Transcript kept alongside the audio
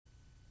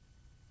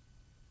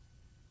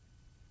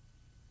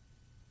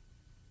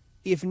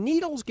If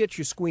needles get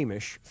you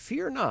squeamish,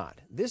 fear not.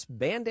 This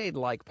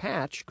Band-Aid-like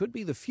patch could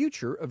be the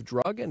future of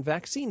drug and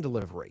vaccine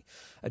delivery.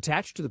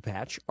 Attached to the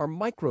patch are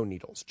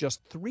microneedles,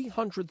 just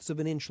 0.03 of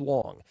an inch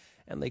long,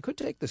 and they could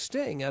take the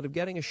sting out of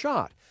getting a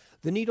shot.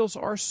 The needles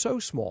are so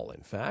small,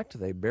 in fact,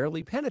 they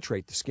barely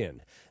penetrate the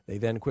skin. They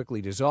then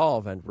quickly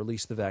dissolve and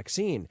release the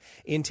vaccine.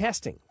 In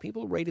testing,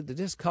 people rated the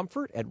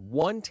discomfort at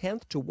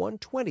 1/10 to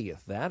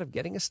 1/20 that of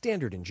getting a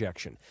standard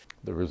injection.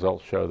 The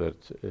results show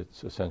that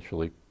it's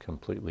essentially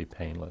completely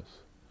painless.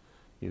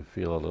 You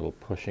feel a little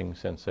pushing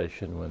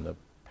sensation when the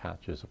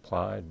patch is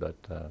applied,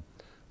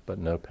 but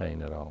no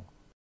pain at all.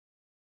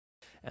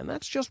 And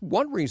that's just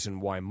one reason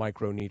why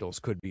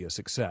microneedles could be a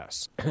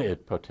success.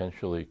 It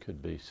potentially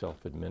could be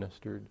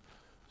self-administered,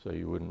 so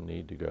you wouldn't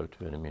need to go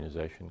to an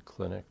immunization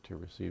clinic to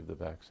receive the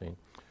vaccine.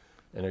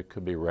 And it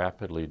could be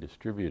rapidly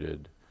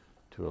distributed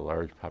to a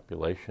large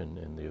population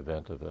in the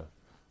event of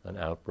an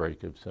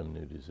outbreak of some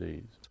new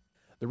disease.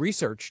 The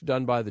research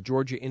done by the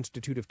Georgia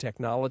Institute of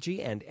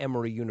Technology and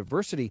Emory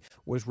University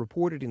was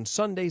reported in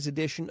Sunday's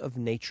edition of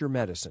Nature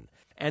Medicine.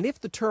 And if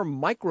the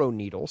term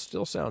microneedle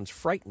still sounds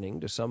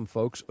frightening to some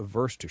folks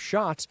averse to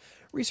shots,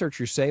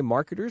 researchers say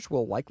marketers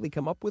will likely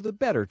come up with a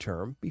better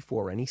term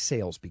before any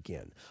sales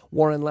begin.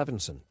 Warren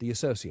Levinson, The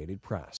Associated Press.